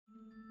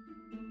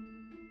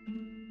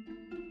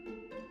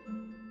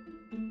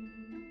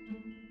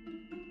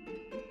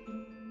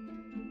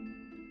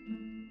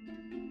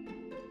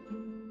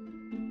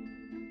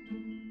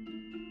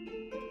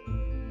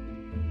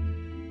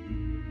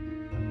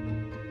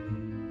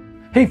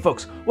Hey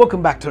folks,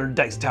 welcome back to our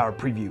Dice Tower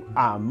preview.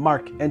 I'm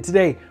Mark, and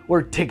today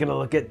we're taking a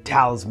look at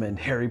Talisman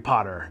Harry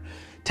Potter.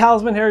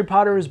 Talisman Harry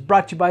Potter is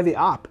brought to you by the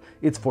Op.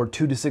 It's for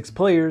 2 to 6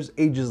 players,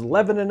 ages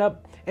 11 and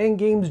up, and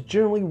games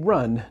generally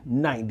run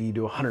 90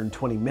 to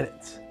 120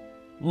 minutes.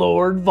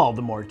 Lord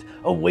Voldemort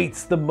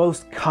awaits the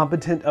most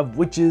competent of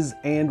witches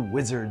and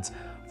wizards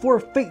for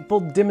a fateful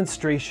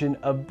demonstration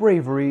of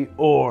bravery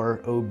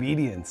or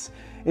obedience.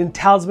 In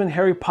Talisman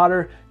Harry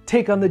Potter,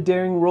 take on the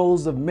daring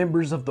roles of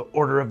members of the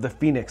Order of the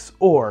Phoenix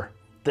or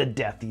the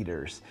Death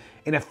Eaters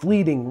in a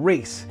fleeting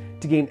race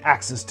to gain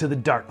access to the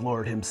Dark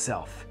Lord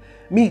himself.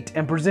 Meet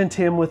and present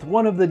him with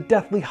one of the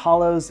Deathly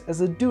Hallows as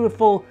a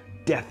dutiful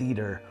Death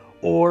Eater,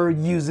 or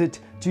use it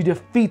to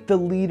defeat the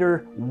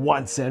leader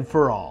once and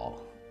for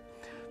all.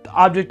 The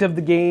object of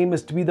the game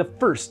is to be the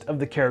first of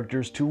the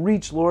characters to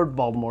reach Lord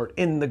Voldemort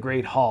in the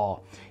Great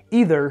Hall,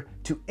 either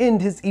to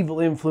end his evil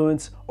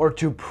influence or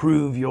to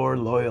prove your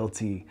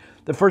loyalty.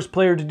 The first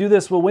player to do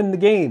this will win the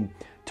game.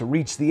 To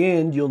reach the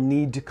end, you'll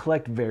need to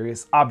collect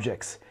various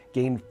objects,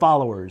 gain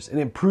followers, and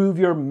improve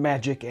your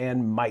magic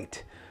and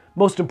might.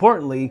 Most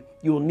importantly,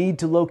 you will need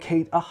to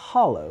locate a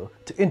hollow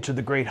to enter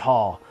the Great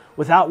Hall.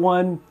 Without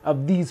one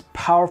of these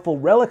powerful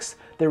relics,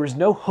 there is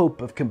no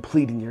hope of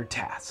completing your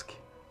task.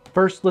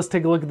 First, let's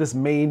take a look at this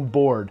main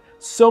board.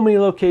 So many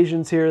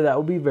locations here that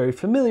will be very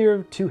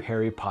familiar to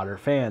Harry Potter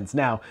fans.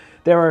 Now,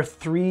 there are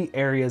 3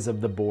 areas of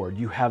the board.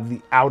 You have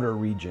the outer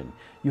region,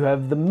 you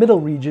have the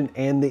middle region,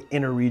 and the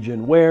inner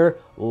region where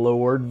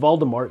Lord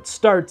Voldemort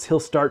starts. He'll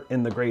start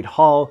in the Great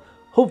Hall.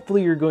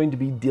 Hopefully you're going to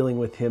be dealing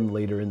with him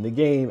later in the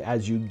game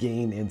as you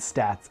gain in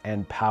stats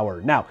and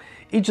power. Now,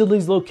 each of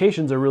these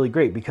locations are really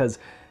great because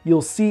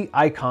you'll see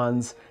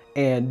icons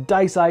and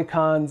dice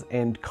icons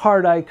and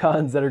card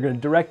icons that are going to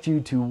direct you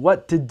to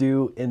what to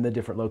do in the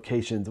different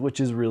locations, which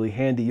is really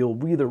handy.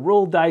 You'll either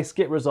roll dice,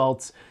 get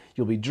results,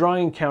 you'll be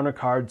drawing encounter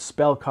cards,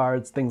 spell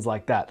cards, things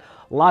like that.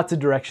 Lots of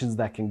directions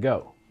that can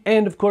go.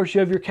 And of course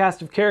you have your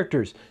cast of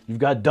characters. You've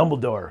got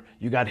Dumbledore,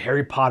 you've got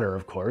Harry Potter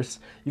of course,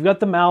 you've got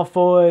the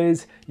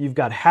Malfoys, you've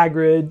got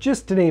Hagrid,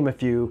 just to name a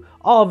few,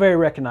 all very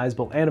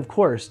recognizable, and of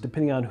course,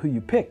 depending on who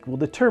you pick will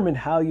determine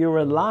how you're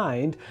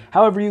aligned.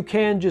 However, you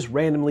can just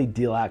randomly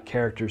deal out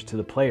characters to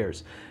the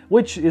players,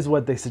 which is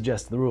what they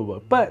suggest in the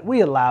rulebook, but we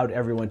allowed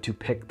everyone to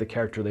pick the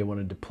character they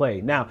wanted to play.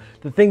 Now,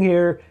 the thing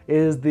here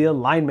is the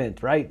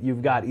alignment, right?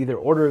 You've got either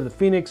Order of the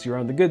Phoenix, you're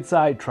on the good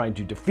side trying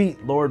to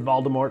defeat Lord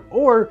Voldemort,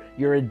 or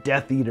you're a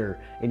Death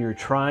Eater and you're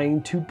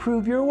trying to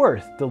prove your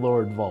worth to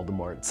Lord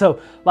Voldemort. So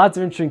lots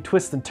of interesting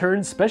twists and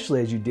turns,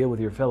 especially as you deal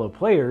with your fellow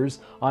players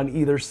on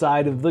either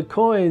side of the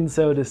coin,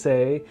 so to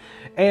say.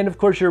 And of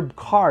course your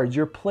cards,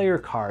 your player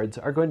cards,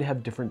 are going to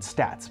have different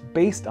stats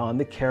based on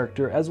the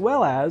character as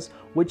well as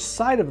which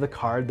side of the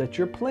card that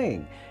you're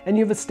playing. And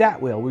you have a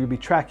stat wheel where you'll be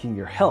tracking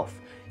your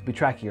health, you'll be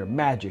tracking your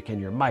magic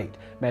and your might.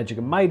 Magic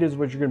and might is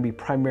what you're going to be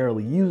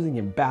primarily using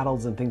in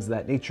battles and things of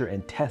that nature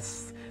and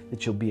tests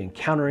that you'll be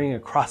encountering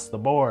across the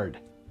board.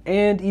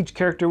 And each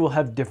character will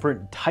have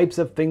different types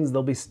of things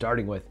they'll be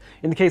starting with.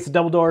 In the case of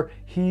Dumbledore,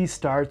 he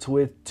starts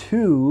with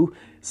 2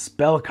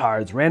 spell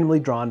cards randomly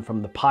drawn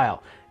from the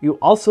pile. You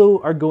also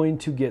are going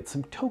to get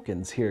some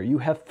tokens here. You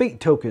have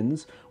fate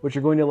tokens, which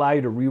are going to allow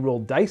you to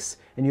reroll dice,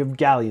 and you have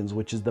galleons,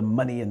 which is the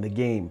money in the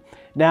game.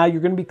 Now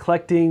you're going to be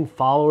collecting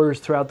followers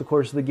throughout the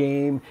course of the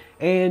game,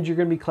 and you're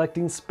going to be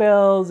collecting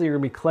spells, you're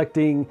going to be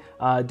collecting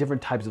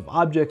different types of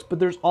objects, but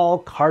there's all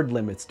card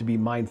limits to be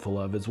mindful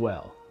of as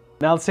well.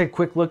 Now let's take a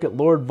quick look at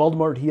Lord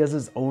Voldemort. He has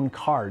his own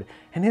card,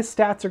 and his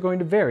stats are going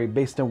to vary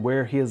based on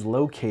where he is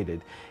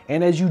located.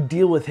 And as you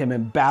deal with him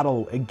and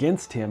battle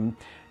against him,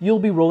 you'll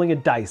be rolling a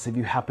dice if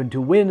you happen to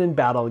win in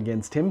battle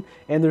against him,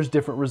 and there's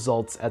different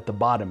results at the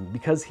bottom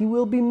because he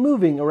will be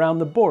moving around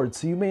the board,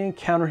 so you may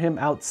encounter him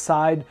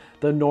outside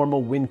the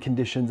normal win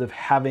conditions of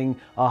having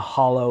a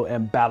hollow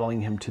and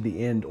battling him to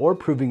the end or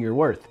proving your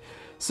worth.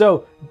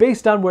 So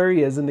based on where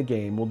he is in the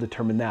game, we'll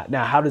determine that.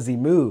 Now, how does he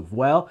move?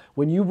 Well,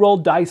 when you roll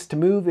dice to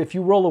move, if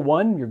you roll a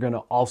 1, you're going to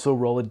also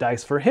roll a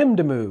dice for him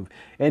to move,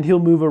 and he'll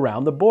move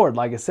around the board,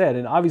 like I said.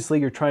 And obviously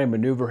you're trying to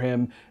maneuver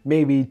him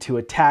maybe to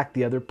attack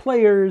the other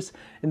players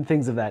and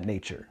things of that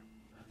nature.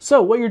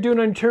 So what you're doing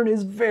on your turn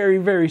is very,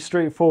 very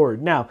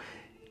straightforward. Now,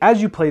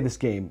 as you play this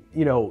game,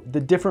 you know, the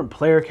different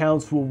player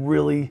counts will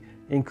really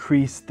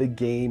increase the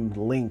game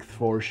length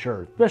for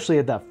sure, especially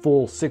at that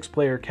full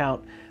 6-player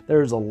count.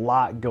 There's a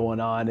lot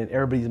going on and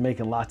everybody's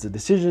making lots of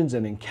decisions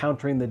and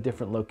encountering the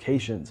different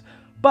locations.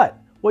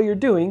 But what you're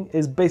doing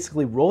is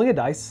basically rolling a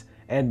dice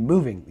and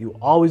moving. You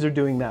always are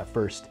doing that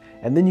first.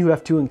 And then you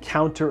have to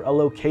encounter a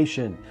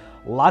location.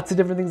 Lots of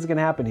different things can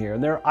happen here,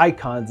 and there are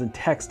icons and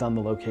text on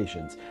the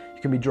locations.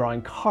 You can be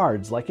drawing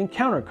cards like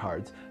encounter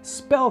cards,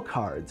 spell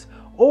cards,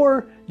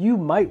 or you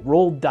might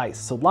roll dice.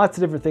 So lots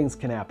of different things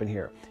can happen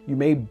here. You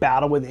may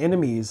battle with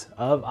enemies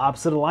of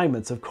opposite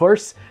alignments, of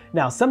course.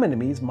 Now, some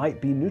enemies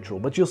might be neutral,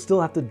 but you'll still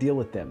have to deal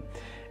with them.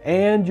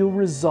 And you'll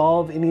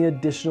resolve any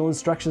additional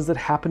instructions that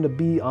happen to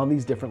be on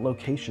these different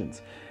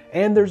locations.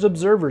 And there's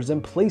observers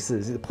and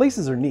places. The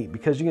places are neat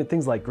because you get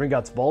things like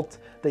Gringotts Vault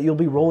that you'll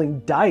be rolling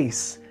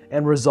dice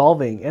and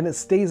resolving, and it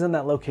stays in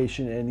that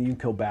location and you can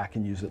go back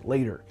and use it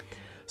later.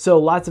 So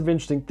lots of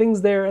interesting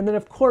things there. And then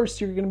of course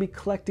you're going to be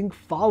collecting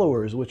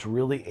followers, which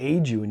really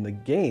aid you in the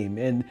game.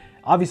 And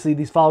obviously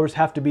these followers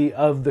have to be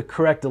of the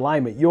correct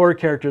alignment, your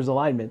character's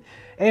alignment.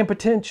 And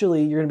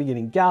potentially you're going to be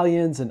getting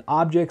galleons and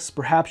objects.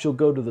 Perhaps you'll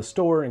go to the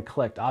store and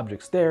collect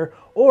objects there,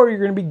 or you're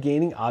going to be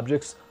gaining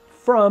objects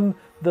from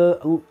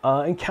the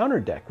encounter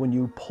deck when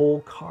you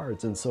pull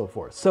cards and so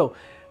forth. So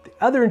the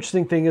other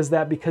interesting thing is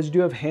that because you do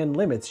have hand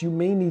limits, you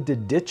may need to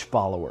ditch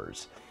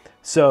followers.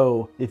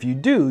 So if you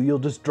do, you'll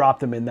just drop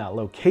them in that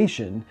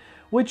location,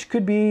 which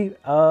could be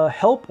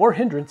help or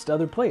hindrance to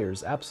other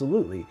players,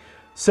 absolutely.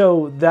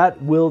 So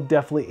that will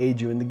definitely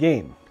aid you in the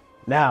game.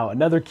 Now,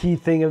 another key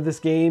thing of this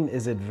game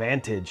is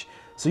advantage.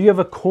 So you have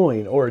a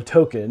coin or a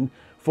token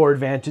for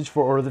advantage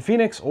for Order of the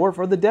Phoenix or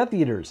for the Death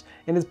Eaters.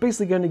 And it's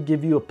basically going to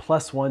give you a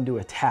 +1 to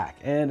attack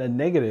and a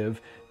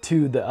negative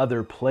to the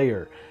other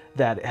player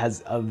that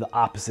has of the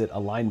opposite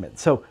alignment.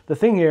 So the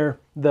thing here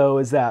though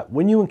is that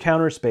when you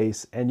encounter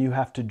space and you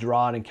have to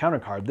draw an encounter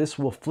card, this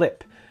will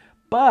flip.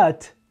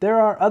 But there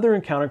are other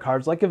encounter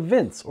cards like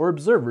events or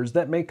observers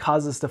that may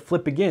cause us to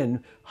flip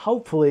again,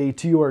 hopefully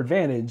to your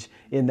advantage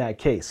in that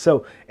case.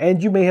 So,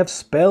 and you may have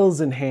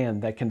spells in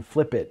hand that can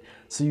flip it.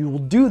 So you will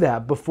do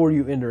that before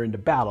you enter into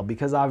battle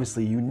because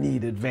obviously you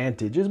need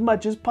advantage as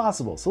much as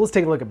possible. So let's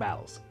take a look at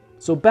battles.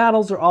 So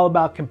battles are all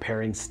about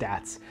comparing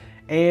stats.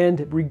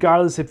 And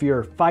regardless if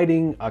you're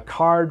fighting a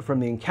card from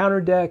the encounter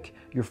deck,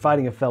 you're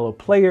fighting a fellow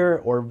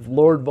player, or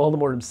Lord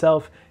Voldemort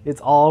himself, it's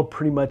all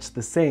pretty much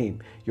the same.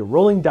 You're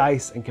rolling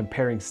dice and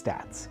comparing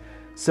stats.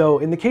 So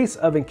in the case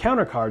of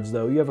encounter cards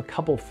though, you have a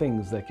couple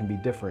things that can be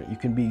different. You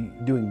can be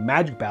doing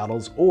magic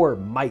battles or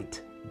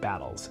might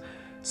battles.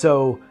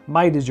 So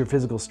might is your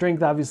physical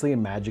strength, obviously,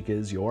 and magic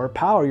is your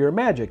power, your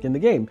magic in the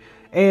game.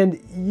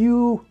 And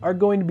you are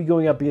going to be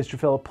going up against your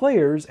fellow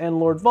players and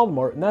Lord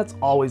Voldemort, and that's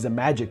always a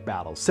magic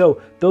battle.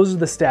 So those are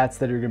the stats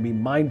that are going to be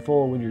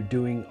mindful when you're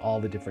doing all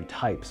the different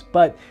types.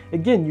 But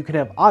again, you can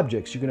have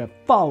objects, you can have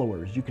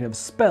followers, you can have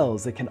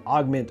spells that can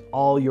augment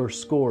all your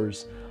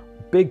scores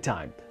big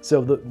time.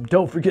 So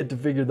don't forget to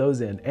figure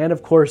those in. And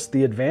of course,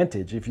 the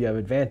advantage, if you have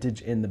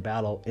advantage in the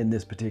battle in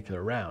this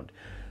particular round.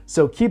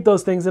 So keep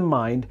those things in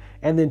mind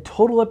and then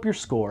total up your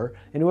score,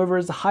 and whoever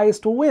is the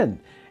highest will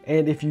win.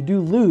 And if you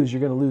do lose, you're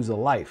going to lose a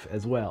life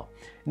as well.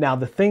 Now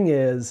the thing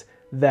is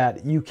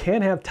that you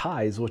can have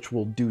ties which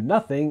will do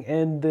nothing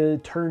and the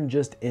turn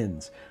just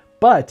ends.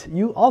 But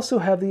you also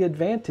have the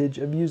advantage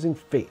of using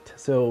fate.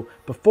 So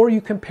before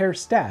you compare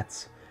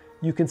stats,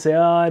 you can say,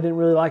 oh, I didn't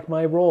really like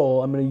my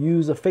roll. I'm going to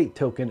use a fate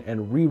token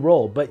and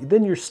re-roll. But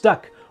then you're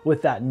stuck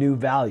with that new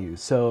value.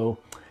 So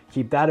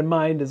keep that in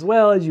mind as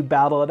well as you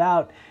battle it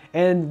out.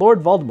 And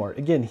Lord Voldemort,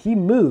 again, he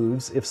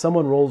moves if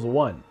someone rolls a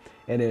 1.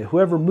 And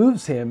whoever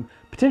moves him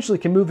potentially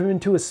can move him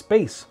into a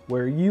space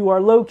where you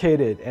are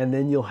located, and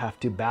then you'll have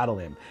to battle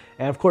him.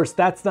 And of course,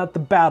 that's not the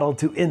battle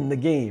to end the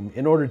game.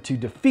 In order to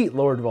defeat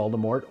Lord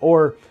Voldemort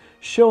or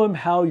show him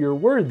how you're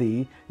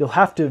worthy, you'll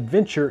have to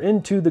venture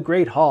into the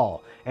Great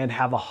Hall and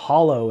have a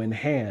hollow in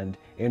hand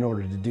in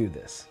order to do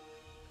this.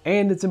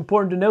 And it's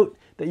important to note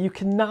that you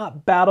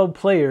cannot battle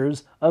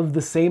players of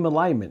the same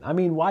alignment. I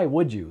mean, why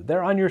would you?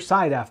 They're on your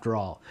side after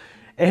all.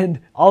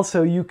 And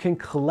also you can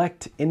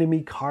collect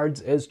enemy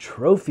cards as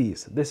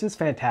trophies. This is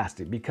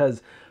fantastic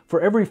because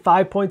for every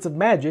 5 points of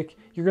magic,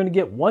 you're going to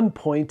get 1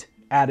 point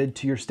added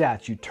to your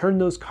stats. You turn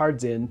those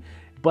cards in,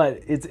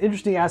 but it's an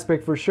interesting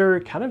aspect for sure,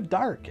 kind of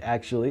dark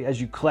actually,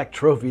 as you collect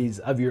trophies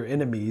of your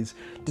enemies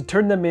to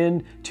turn them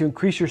in to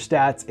increase your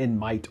stats in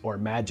might or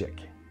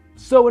magic.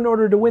 So in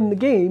order to win the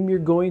game, you're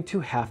going to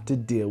have to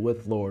deal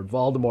with Lord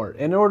Voldemort.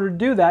 And in order to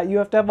do that, you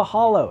have to have a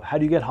hollow. How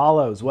do you get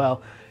hollows?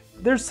 Well,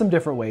 there's some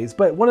different ways,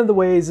 but one of the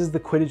ways is the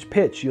Quidditch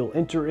pitch. You'll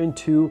enter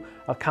into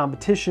a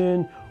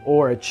competition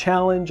or a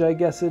challenge, I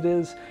guess it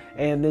is,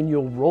 and then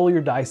you'll roll your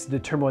dice to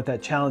determine what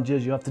that challenge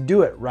is. You have to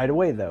do it right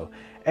away though.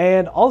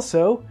 And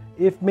also,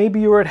 if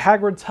maybe you were at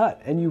Hagrid's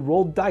hut and you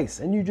rolled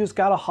dice and you just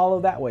got a hollow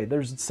that way,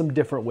 there's some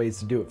different ways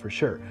to do it for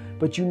sure.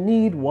 But you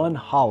need 1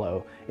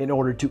 hollow in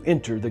order to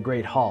enter the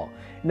Great Hall.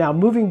 Now,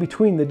 moving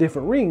between the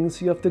different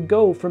rings, you have to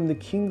go from the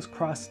King's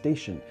Cross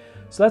Station.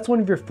 So that's one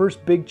of your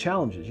first big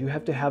challenges. You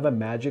have to have a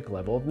magic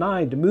level of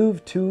 9 to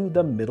move to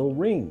the middle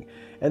ring.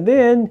 And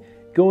then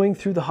going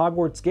through the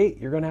Hogwarts gate,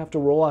 you're going to have to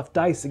roll off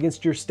dice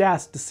against your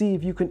stats to see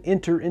if you can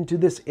enter into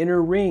this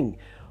inner ring.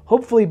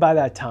 Hopefully by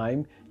that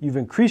time, you've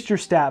increased your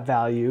stat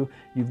value,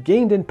 you've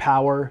gained in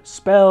power,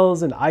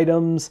 spells and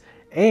items,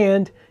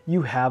 and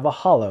you have a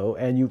hollow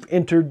and you've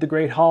entered the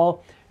Great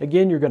Hall.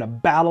 Again, you're going to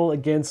battle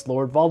against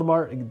Lord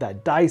Voldemort,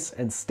 that dice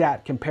and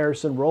stat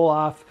comparison roll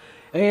off.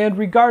 And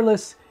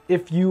regardless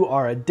if you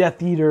are a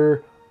Death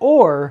Eater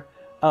or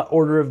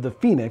Order of the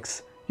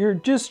Phoenix, you're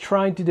just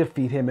trying to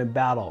defeat him in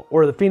battle.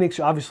 Or the Phoenix,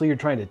 obviously you're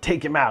trying to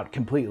take him out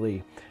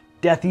completely.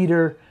 Death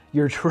Eater,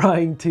 you're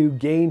trying to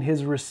gain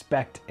his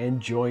respect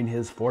and join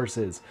his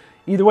forces.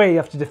 Either way, you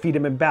have to defeat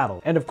him in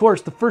battle. And of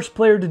course, the first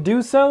player to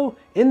do so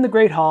in the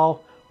Great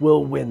Hall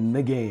will win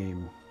the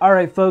game.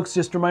 Alright folks,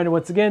 just a reminder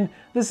once again,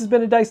 this has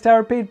been a Dice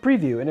Tower paid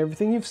preview, and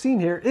everything you've seen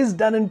here is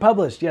done and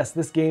published. Yes,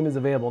 this game is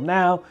available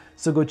now,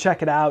 so go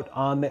check it out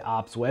on the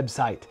Ops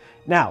website.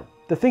 Now,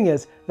 the thing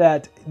is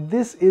that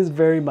this is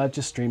very much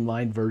a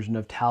streamlined version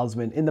of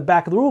Talisman. In the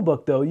back of the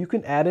rulebook though, you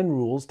can add in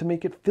rules to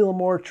make it feel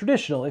more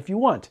traditional if you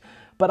want.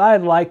 But I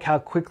like how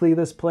quickly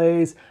this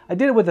plays. I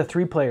did it with a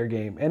 3-player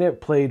game and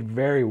it played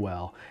very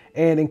well.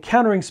 And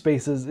encountering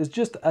spaces is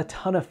just a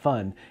ton of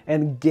fun.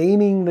 And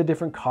gaining the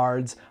different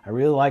cards, I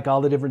really like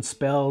all the different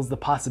spells, the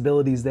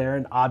possibilities there,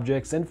 and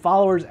objects, and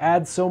followers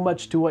add so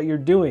much to what you're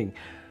doing.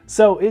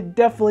 So it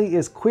definitely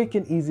is quick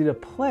and easy to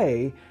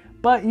play,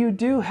 but you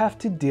do have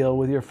to deal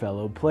with your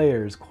fellow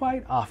players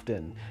quite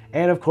often.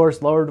 And of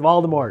course, Lord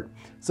Voldemort.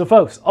 So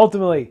folks,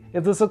 ultimately,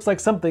 if this looks like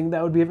something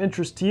that would be of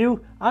interest to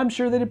you, I'm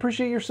sure they'd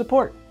appreciate your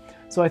support.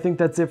 So I think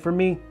that's it for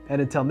me, and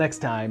until next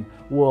time,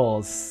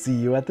 we'll see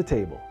you at the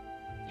table.